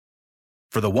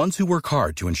For the ones who work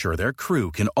hard to ensure their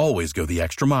crew can always go the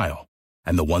extra mile,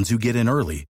 and the ones who get in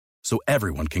early so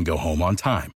everyone can go home on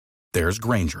time, there's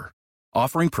Grainger,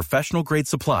 offering professional-grade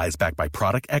supplies backed by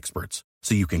product experts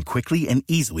so you can quickly and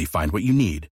easily find what you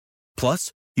need.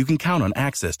 Plus, you can count on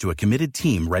access to a committed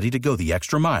team ready to go the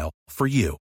extra mile for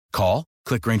you. Call,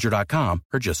 click Grainger.com,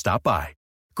 or just stop by.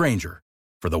 Grainger,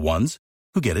 for the ones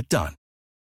who get it done.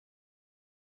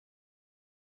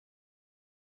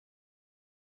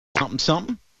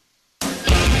 Something?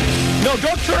 No,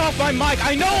 don't turn off my mic.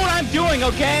 I know what I'm doing,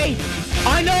 okay?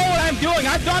 I know what I'm doing.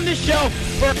 I've done this show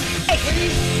for...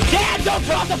 Dad, don't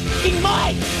turn off the fucking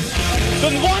mic!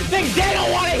 The one thing they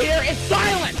don't want to hear is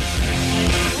silence!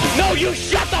 No, you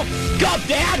shut the fuck up,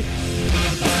 Dad!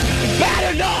 It's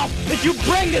bad enough that you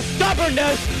bring the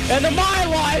stubbornness into my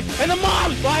life and the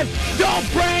mom's life.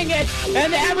 Don't bring it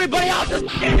into everybody else's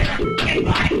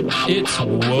life. It's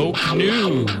woke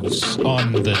news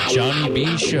on the Johnny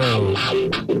B Show.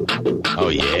 Oh,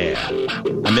 yeah.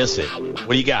 I miss it. What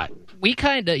do you got? We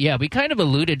kind of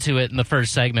alluded to it in the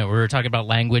first segment where we were talking about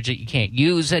language that you can't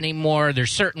use anymore.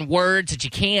 There's certain words that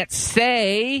you can't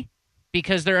say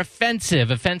because they're offensive.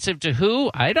 Offensive to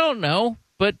who? I don't know.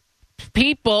 But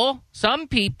some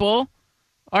people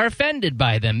are offended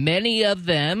by them. Many of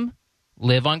them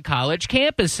live on college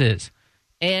campuses,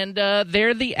 and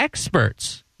they're the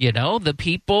experts. You know, the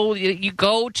people, you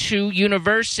go to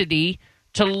university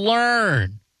to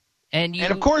learn. And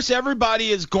of course,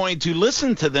 everybody is going to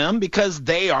listen to them because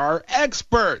they are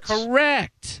experts.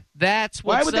 Correct. That's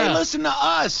what's Why would they listen to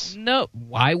us? No,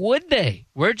 why would they?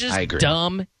 We're just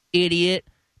dumb, idiot,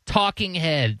 talking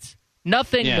heads.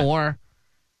 Nothing more.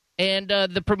 And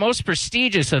the most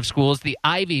prestigious of schools, the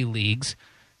Ivy Leagues,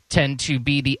 tend to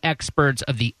be the experts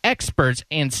of the experts.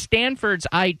 And Stanford's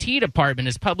IT department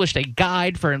has published a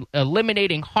guide for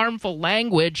eliminating harmful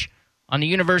language on the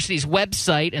university's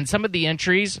website. And some of the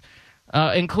entries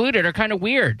included are kind of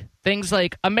weird. Things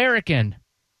like American,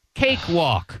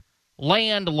 cakewalk,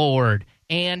 landlord,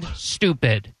 and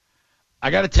stupid.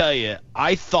 I got to tell you,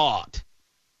 I thought,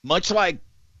 much like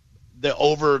the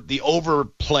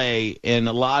overplay in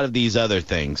a lot of these other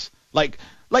things, like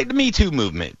the Me Too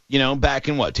movement, back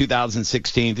in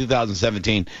 2016,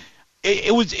 2017,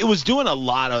 it was doing a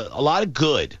lot of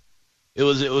good. It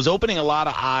was opening a lot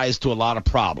of eyes to a lot of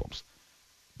problems.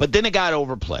 But then it got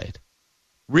overplayed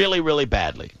really, really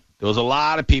badly. There was a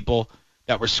lot of people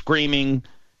that were screaming,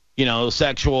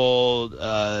 sexual,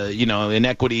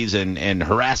 inequities and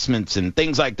harassments and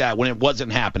things like that when it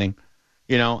wasn't happening.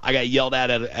 I got yelled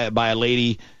at by a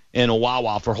lady in a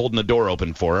Wawa for holding the door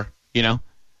open for her.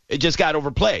 It just got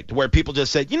overplayed to where people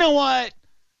just said, you know what,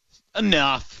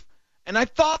 enough. And I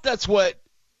thought that's what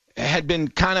had been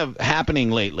kind of happening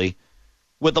lately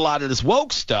with a lot of this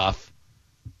woke stuff.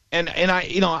 And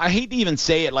I hate to even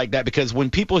say it like that because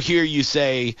when people hear you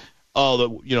say,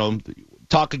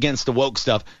 talk against the woke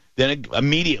stuff, then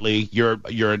immediately you're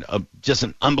just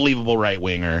an unbelievable right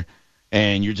winger.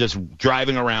 And you're just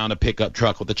driving around a pickup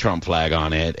truck with a Trump flag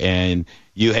on it, and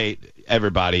you hate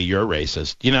everybody. You're a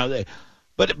racist,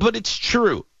 But it's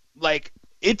true. Like,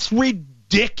 it's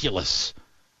ridiculous,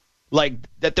 like,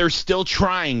 that they're still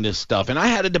trying this stuff. And I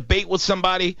had a debate with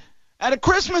somebody at a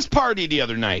Christmas party the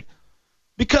other night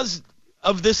because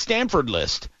of this Stanford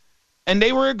list, and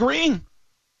they were agreeing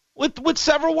with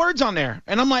several words on there.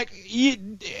 And I'm like,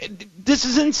 this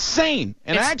is insane.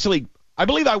 And I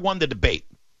believe I won the debate.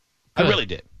 I really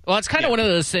did. Well, it's kind of one of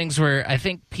those things where I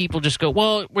think people just go,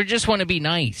 well, we just want to be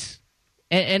nice.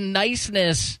 And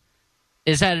niceness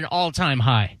is at an all-time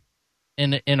high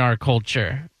in our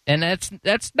culture. And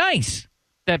that's nice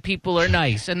that people are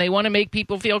nice, and they want to make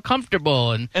people feel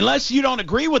comfortable. And unless you don't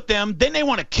agree with them, then they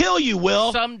want to kill you,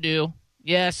 Will. Some do.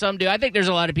 Yeah, some do. I think there's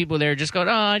a lot of people there just going,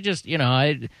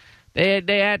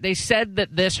 they said that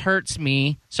this hurts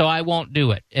me, so I won't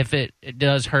do it if it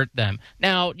does hurt them.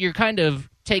 Now, you're kind of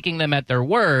taking them at their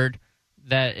word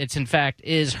that it's in fact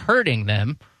is hurting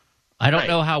them. I don't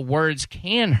know how words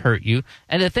can hurt you.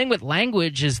 And the thing with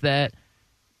language is that,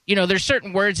 there's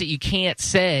certain words that you can't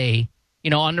say,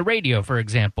 on the radio, for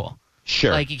example.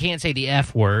 Sure. Like you can't say the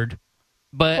F word.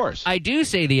 But of course. I do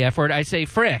say the F word. I say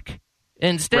frick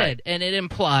instead. And it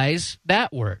implies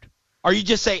that word. Or you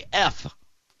just say F.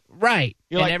 Right.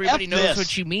 You're like, everybody F knows this.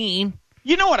 what you mean.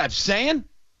 You know what I'm saying?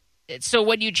 So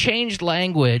when you change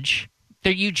language,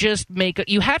 you just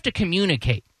you have to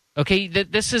communicate. Okay?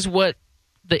 This is what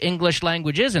the English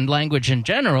language is, and language in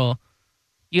general.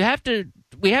 We have to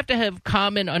have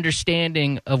common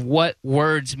understanding of what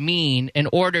words mean in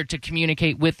order to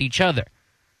communicate with each other.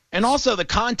 And also the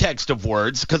context of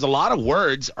words, because a lot of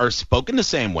words are spoken the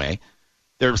same way.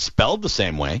 They're spelled the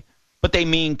same way. but they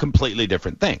mean completely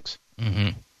different things. Mm-hmm.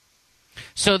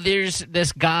 So there's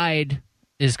this guide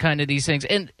is kind of these things.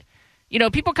 And,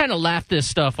 people kind of laughed this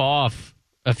stuff off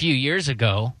a few years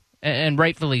ago, and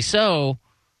rightfully so.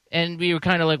 And we were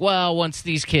kind of like, well, once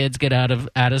these kids get out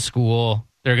of school,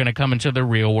 they're going to come into the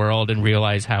real world and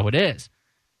realize how it is.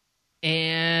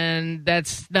 And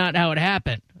that's not how it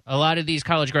happened. A lot of these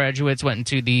college graduates went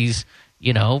into these,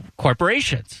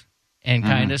 corporations and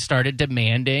kind of started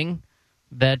demanding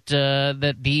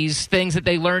that these things that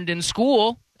they learned in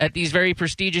school at these very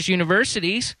prestigious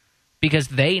universities, because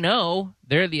they know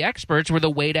they're the experts, were the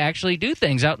way to actually do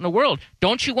things out in the world.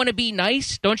 Don't you want to be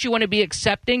nice? Don't you want to be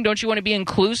accepting? Don't you want to be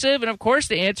inclusive? And, of course,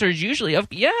 the answer is usually,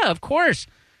 yeah, of course,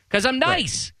 because I'm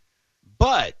nice.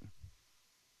 Right. But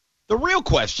the real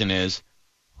question is,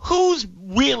 who's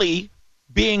really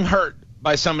being hurt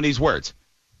by some of these words?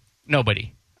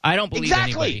 Nobody. I don't believe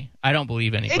anybody. I don't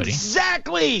believe anybody.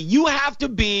 Exactly. You have to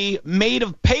be made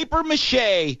of paper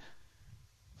mache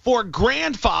for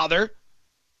grandfather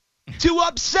to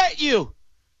upset you.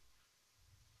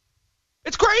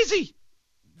 It's crazy.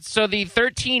 So the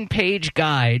 13-page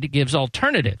guide gives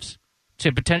alternatives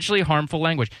to potentially harmful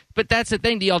language. But that's the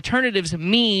thing. The alternatives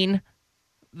mean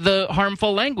the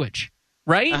harmful language,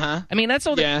 right? Uh-huh. I mean, that's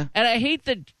all. Yeah. And I hate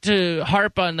to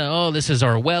harp on this is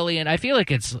Orwellian. I feel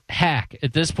like it's hack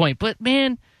at this point. But,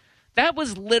 man, that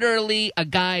was literally a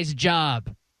guy's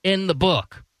job in the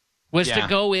book, was to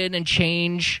go in and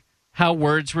change how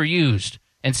words were used.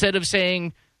 Instead of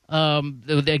saying,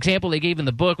 the example they gave in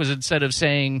the book was instead of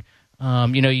saying,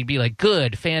 you'd be like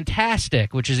good,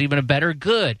 fantastic, which is even a better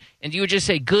good. And you would just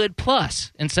say good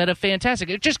plus instead of fantastic.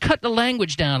 It just cut the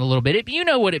language down a little bit. You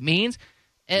know what it means.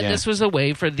 And this was a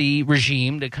way for the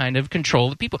regime to kind of control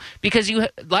the people. Because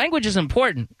language is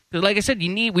important. Like I said, we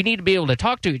need to be able to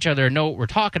talk to each other and know what we're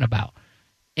talking about.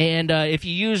 And if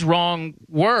you use wrong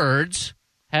words,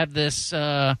 have this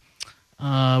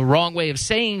wrong way of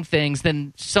saying things,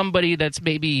 then somebody that's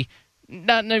maybe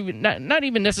not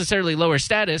even necessarily lower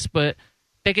status, but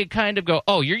they could kind of go,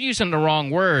 oh, you're using the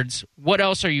wrong words. What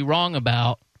else are you wrong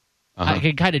about? I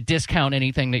can kind of discount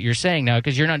anything that you're saying now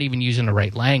because you're not even using the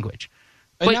right language.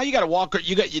 And now you got to walk.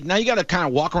 Now you got to kind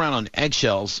of walk around on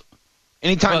eggshells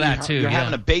anytime you're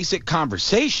having a basic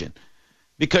conversation,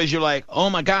 because you're like, oh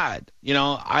my God,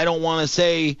 I don't want to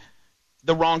say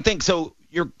the wrong thing. So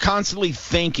you're constantly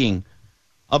thinking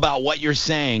about what you're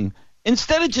saying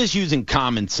instead of just using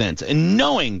common sense and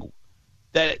knowing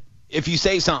that if you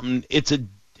say something, it's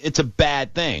a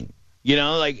bad thing.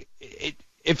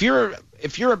 If you're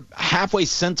a halfway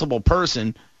sensible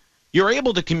person, you're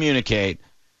able to communicate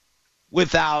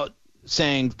without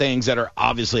saying things that are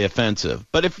obviously offensive.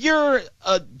 But if you're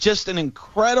just an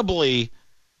incredibly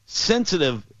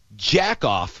sensitive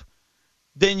jackoff,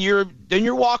 then you're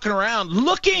walking around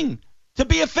looking to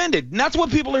be offended. And that's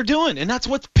what people are doing, and that's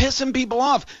what's pissing people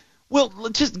off. Will,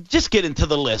 just get into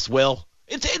the list, Will.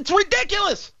 It's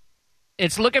ridiculous.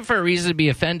 It's looking for a reason to be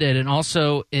offended, and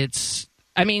also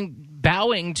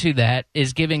bowing to that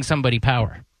is giving somebody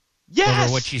power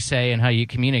over what you say and how you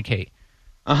communicate.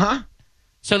 Uh-huh.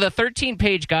 So the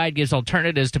 13-page guide gives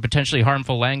alternatives to potentially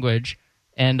harmful language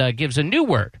and gives a new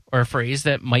word or a phrase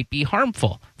that might be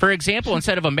harmful. For example,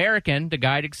 instead of American, the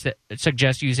guide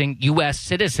suggests using U.S.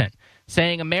 citizen.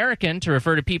 Saying American to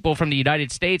refer to people from the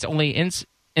United States only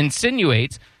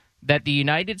insinuates that the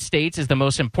United States is the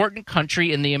most important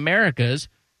country in the Americas.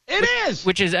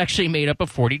 Which is actually made up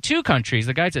of 42 countries,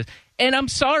 the guide says. And I'm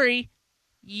sorry,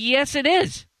 yes, it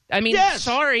is.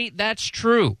 Sorry, that's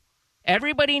true.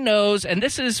 Everybody knows, and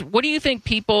this is, what do you think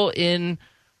people in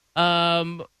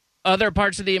other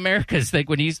parts of the Americas think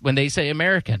when they say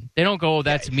American? They don't go,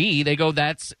 that's me. They go,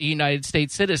 that's a United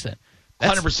States citizen.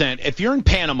 100%. If you're in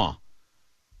Panama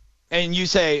and you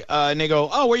say, and they go,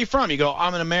 oh, where are you from? You go,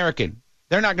 I'm an American.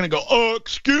 They're not going to go, oh,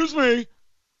 excuse me,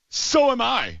 so am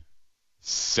I.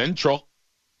 Central.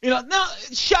 No,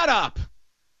 shut up.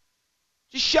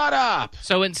 Just shut up.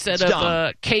 So instead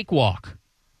of cakewalk,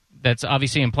 that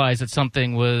obviously implies that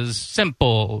something was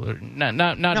simple, or not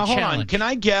now, a challenge. Hold on. Can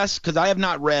I guess? Because I have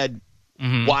not read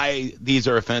why these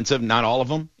are offensive. Not all of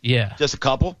them. Yeah. Just a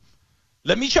couple.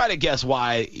 Let me try to guess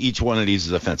why each one of these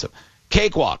is offensive.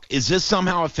 Cakewalk. Is this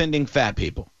somehow offending fat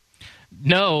people?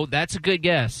 No, that's a good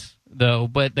guess, though.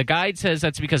 But the guide says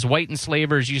that's because white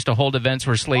enslavers used to hold events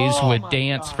where slaves would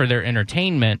dance for their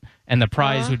entertainment, and the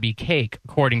prize would be cake,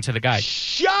 according to the guide.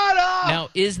 Shut up! Now,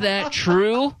 is that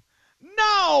true?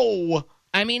 No!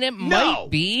 It might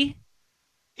be.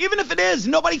 Even if it is,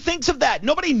 nobody thinks of that.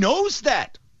 Nobody knows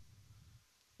that.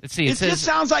 Let's see. It just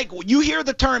sounds like you hear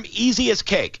the term easy as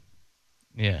cake.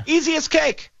 Yeah. Easy as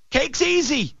cake. Cake's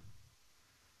easy.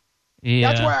 Yeah.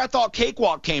 That's where I thought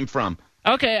cakewalk came from.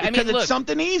 Okay, because it's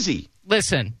something easy.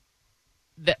 Listen,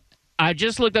 I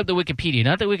just looked up the Wikipedia.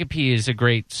 Not that Wikipedia is a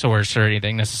great source or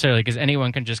anything necessarily, because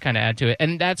anyone can just kind of add to it.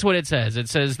 And that's what it says. It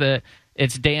says that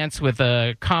it's dance with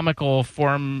a comical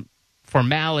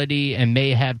formality and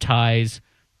may have ties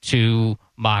to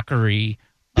mockery.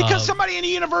 Because somebody in a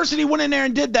university went in there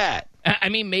and did that. I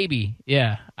mean, maybe,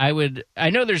 yeah. I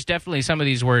know there's definitely some of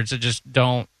these words that just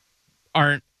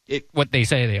aren't what they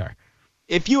say they are.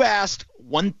 If you asked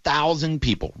 1,000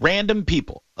 people, random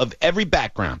people of every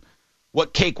background,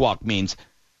 what cakewalk means,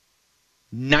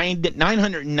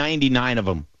 999 of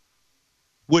them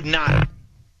would not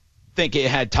think it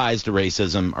had ties to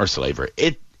racism or slavery.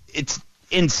 It's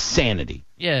insanity.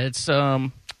 Yeah, it's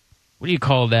what do you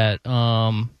call that?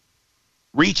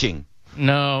 Reaching.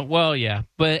 No, well, yeah,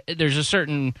 but there's a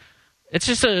certain. It's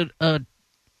just there's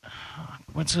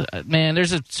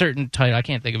a certain title. I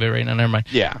can't think of it right now. Never mind.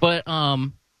 Yeah. But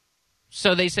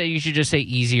so they say you should just say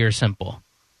easy or simple.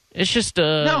 It's just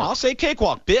No, I'll say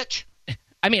cakewalk, bitch.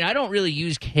 I mean, I don't really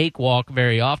use cakewalk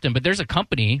very often, but there's a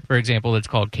company, for example, that's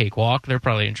called Cakewalk. They're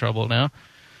probably in trouble now.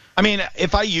 I mean,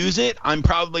 if I use it, I'm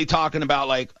probably talking about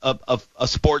like a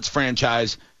sports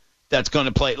franchise that's going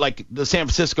to play, like the San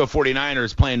Francisco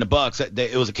 49ers playing the Bucks.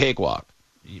 It was a cakewalk.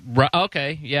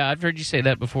 Okay, yeah, I've heard you say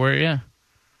that before. Yeah.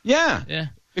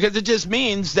 Because it just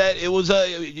means that it was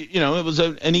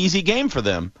an easy game for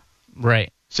them.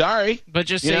 Right. Sorry, but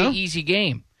just say easy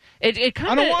game. It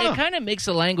kind of makes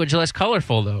the language less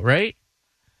colorful, though, right?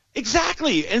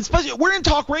 Exactly, and especially we're in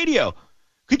talk radio.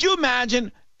 Could you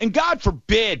imagine? And God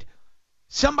forbid,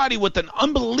 somebody with an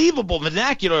unbelievable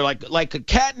vernacular like a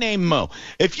cat named Mo.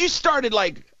 If you started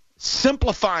like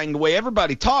simplifying the way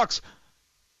everybody talks,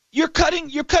 you're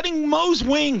cutting Mo's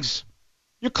wings.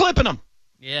 You're clipping them.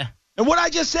 Yeah. And what I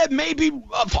just said may be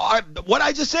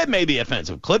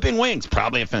offensive. Clipping wings,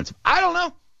 probably offensive. I don't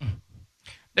know.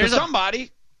 There's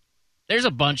somebody. There's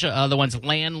a bunch of other ones.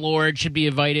 Landlord should be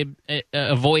avoided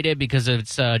because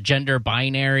it's gender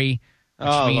binary,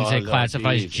 which means it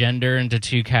classifies gender into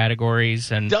two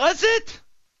categories. And does it?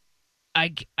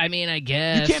 I mean, I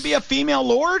guess you can't be a female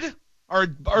lord or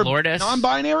lordess?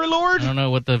 Non-binary lord. I don't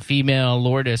know what the female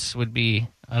lordess would be.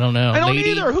 I don't know. I don't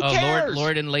either. Who cares?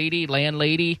 Lord and lady,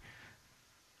 landlady.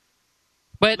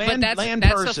 But that's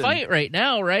the fight right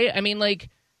now, right? I mean, like,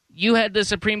 you had the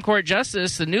Supreme Court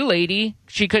justice, the new lady,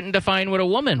 she couldn't define what a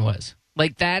woman was.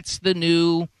 Like, that's the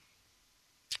new,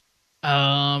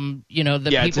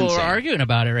 people are arguing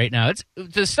about it right now.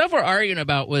 The stuff we're arguing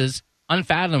about was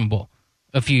unfathomable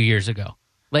a few years ago.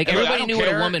 Like, everybody knew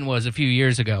what a woman was a few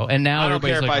years ago, and now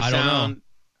everybody's like, I don't know.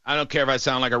 I don't care if I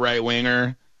sound like a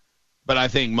right-winger, but I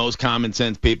think most common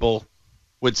sense people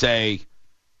would say,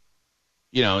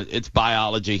 it's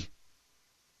biology,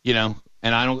 and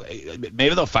I don't,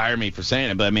 maybe they'll fire me for saying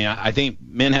it, but I mean, I think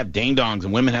men have ding-dongs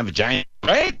and women have vaginas,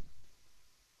 right?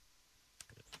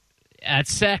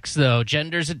 That's sex, though.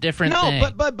 Gender's a different thing.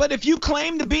 No, but if you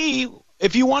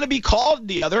if you want to be called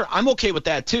the other, I'm okay with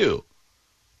that too.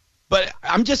 But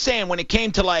I'm just saying, when it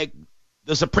came to like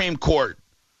the Supreme Court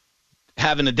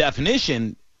having a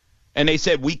definition, and they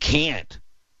said we can't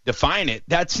define it,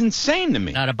 that's insane to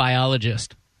me. Not a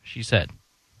biologist, she said.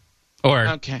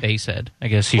 Or they said. I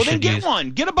guess you should get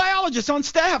one. Get a biologist on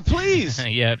staff, please.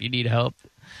 Yeah, if you need help.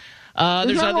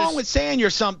 There's nothing wrong with saying you're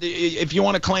something. If you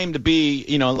want to claim to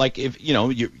be, like if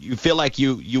you feel like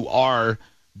you are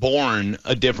born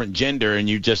a different gender, and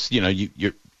you just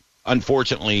you're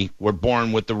unfortunately were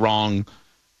born with the wrong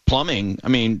plumbing. I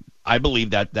mean, I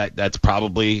believe that's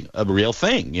probably a real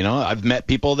thing. I've met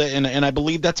people that and I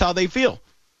believe that's how they feel.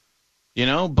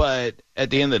 But at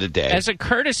the end of the day, as a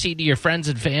courtesy to your friends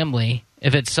and family,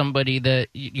 if it's somebody that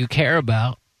you care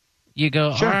about, you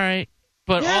go, sure. All right,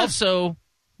 but also,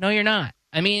 no, you're not.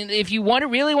 I mean, if you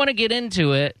really want to get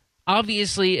into it,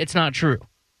 obviously it's not true.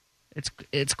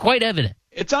 It's quite evident.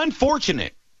 It's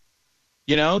unfortunate,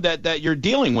 that you're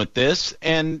dealing with this.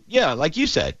 And, yeah, like you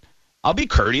said, I'll be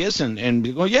courteous and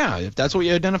go, yeah, if that's what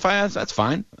you identify as, that's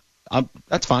fine.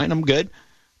 That's fine. I'm good.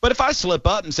 But if I slip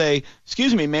up and say,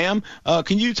 excuse me, ma'am,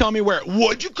 can you tell me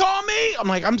what'd you call me? I'm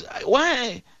like,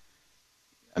 what?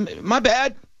 My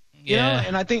bad. Yeah.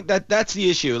 And I think that's the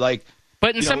issue. Like,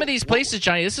 but in some of these places,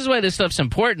 Johnny, this is why this stuff's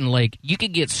important. Like, you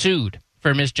could get sued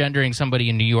for misgendering somebody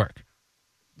in New York.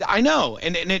 I know.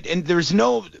 And there's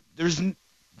no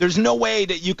way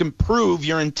that you can prove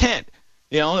your intent.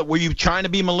 Were you trying to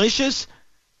be malicious?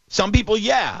 Some people,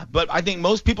 yeah. But I think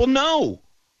most people know.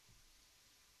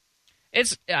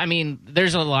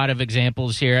 There's a lot of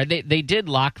examples here. They did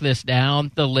lock this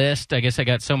down, the list. I guess I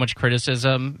got so much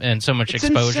criticism and so much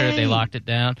exposure, insane. They locked it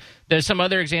down. There's some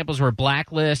other examples where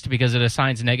blacklist because it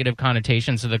assigns negative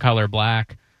connotations to the color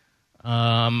black.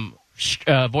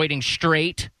 Avoiding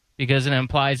straight because it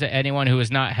implies that anyone who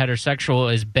is not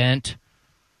heterosexual is bent.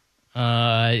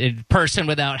 Person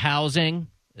without housing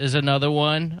is another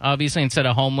one, obviously, instead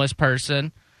of homeless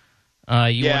person.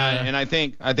 And I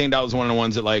think that was one of the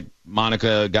ones that like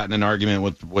Monica got in an argument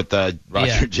with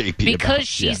Roger JP because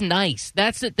she's nice.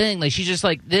 That's the thing. Like she's just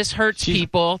like, this hurts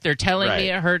people. They're telling me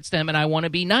it hurts them, and I want to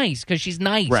be nice because she's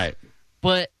nice. Right.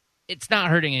 But it's not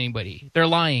hurting anybody. They're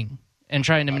lying and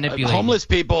trying to manipulate. Homeless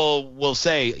people will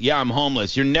say, "Yeah, I'm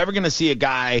homeless." You're never going to see a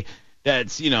guy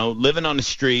that's living on the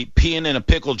street, peeing in a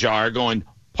pickle jar, going,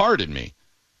 "Pardon me,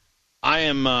 I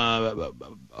am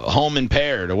home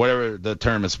impaired," or whatever the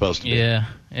term is supposed to be.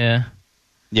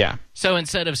 Yeah. So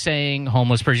instead of saying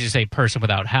homeless person, you say person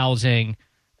without housing.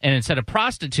 And instead of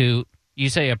prostitute, you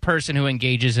say a person who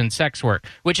engages in sex work,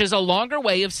 which is a longer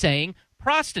way of saying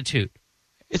prostitute.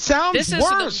 It sounds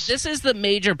worse. This is the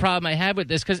major problem I have with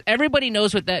this because everybody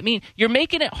knows what that means. You're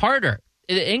making it harder.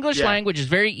 The English language is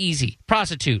very easy.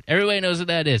 Prostitute. Everybody knows what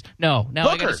that is. No. Now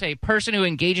I got to say person who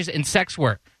engages in sex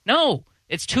work. No.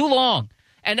 It's too long.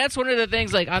 And that's one of the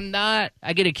things, like, I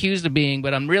get accused of being,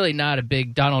 but I'm really not a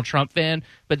big Donald Trump fan.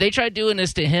 But they tried doing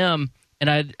this to him,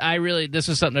 and this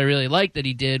was something I really liked that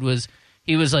he did, was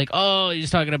he was like, oh, he's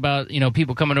talking about,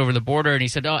 people coming over the border, and he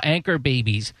said, oh, anchor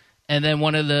babies. And then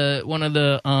one of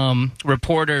the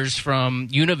reporters from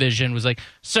Univision was like,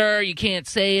 sir, you can't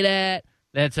say that.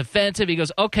 That's offensive. He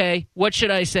goes, okay, what should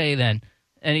I say then?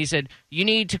 And he said, you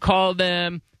need to call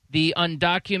them the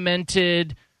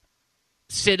undocumented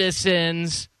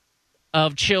citizens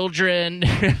of children,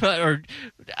 or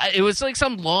it was like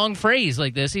some long phrase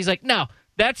like this. He's like, no,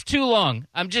 that's too long.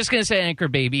 I'm just going to say anchor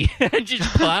baby, and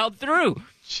just plowed through.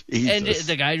 Jesus. And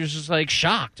the guy was just like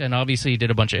shocked. And obviously he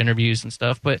did a bunch of interviews and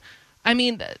stuff. But I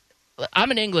mean, I'm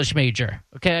an English major.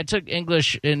 Okay. I took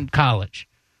English in college.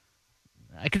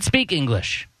 I can speak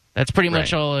English. That's pretty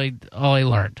much all I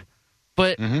learned.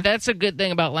 But that's a good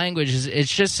thing about language is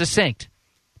it's just succinct.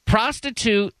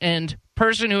 Prostitute and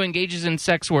person who engages in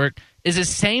sex work is the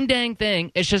same dang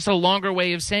thing. It's just a longer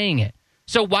way of saying it.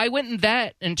 So why wouldn't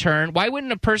that, in turn, why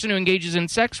wouldn't a person who engages in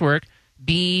sex work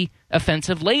be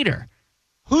offensive later?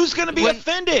 Who's going to be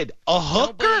offended? A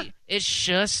hooker? It's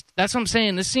just, that's what I'm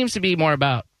saying. This seems to be more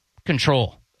about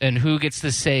control and who gets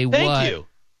to say what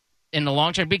in the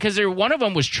long term. Because one of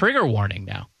them was trigger warning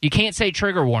now. You can't say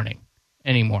trigger warning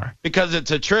anymore. Because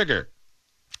it's a trigger.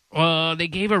 Well, they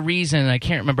gave a reason. I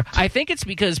can't remember. I think it's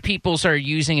because people started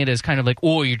using it as kind of like,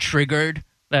 oh, you're triggered,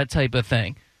 that type of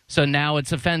thing. So now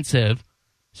it's offensive.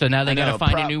 So now they got to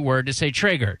find a new word to say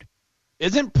triggered.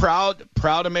 Isn't Proud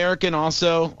American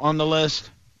also on the list?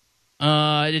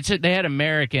 They had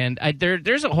American.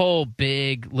 There's a whole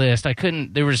big list.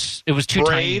 It was too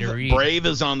tiny to read. Brave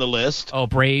is on the list. Oh,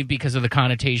 brave because of the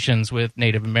connotations with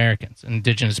Native Americans,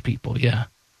 indigenous people, yeah.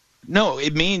 No,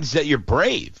 it means that you're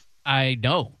brave. I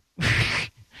know.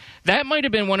 That might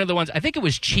have been one of the ones. I think it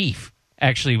was Chief,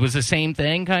 actually, was the same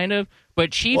thing, kind of.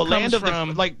 But Chief comes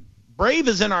from... Brave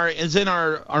is in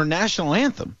our national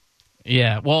anthem.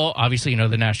 Yeah, well, obviously,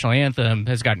 the national anthem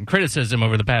has gotten criticism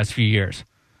over the past few years.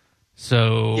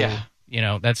 So,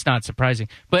 that's not surprising.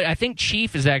 But I think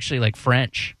Chief is actually like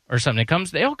French or something.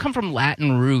 They all come from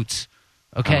Latin roots,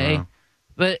 okay?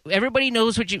 But everybody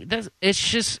knows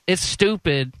it's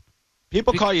stupid.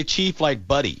 People call you Chief like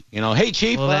Buddy. Hey,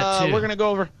 Chief, we're going to go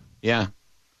over. Yeah.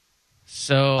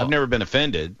 So I've never been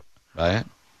offended by it.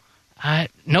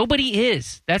 Nobody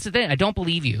is. That's the thing. I don't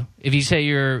believe you if you say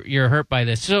you're hurt by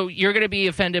this. So you're going to be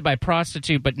offended by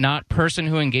prostitute, but not person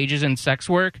who engages in sex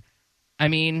work? I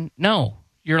mean, no,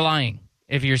 you're lying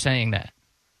if you're saying that.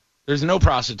 There's no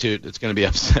prostitute that's going to be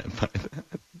upset by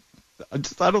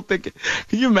that. I don't think it.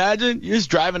 Can you imagine? You're just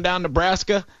driving down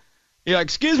Nebraska. You're like,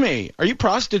 excuse me, are you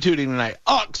prostituting tonight?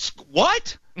 Oh,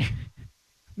 what?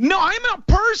 No, I'm a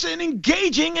person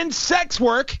engaging in sex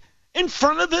work in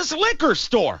front of this liquor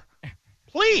store.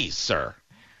 Please, sir,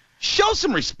 show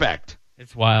some respect.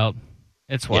 It's wild.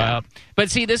 It's wild. Yeah. But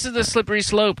see, this is the slippery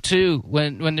slope, too.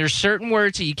 When there's certain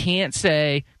words that you can't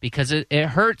say because it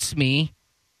hurts me,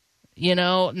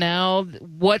 now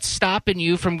what's stopping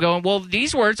you from going, well,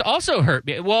 these words also hurt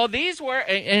me. Well, these words,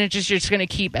 and you're just going to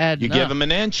keep adding up. You give them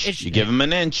an inch. Give them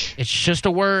an inch. It's just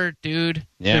a word, dude.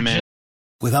 Yeah, man.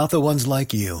 Without the ones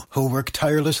like you who work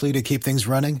tirelessly to keep things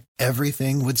running,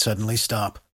 everything would suddenly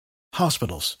stop.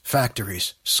 Hospitals,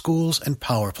 factories, schools, and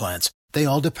power plants, they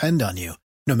all depend on you.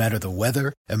 No matter the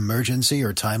weather, emergency,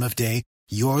 or time of day,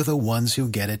 you're the ones who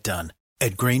get it done.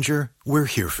 At Grainger, we're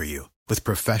here for you with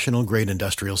professional-grade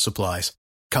industrial supplies.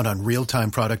 Count on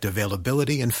real-time product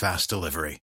availability and fast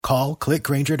delivery. Call, click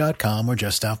Grainger.com, or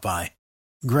just stop by.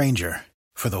 Grainger,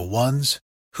 for the ones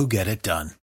who get it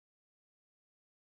done.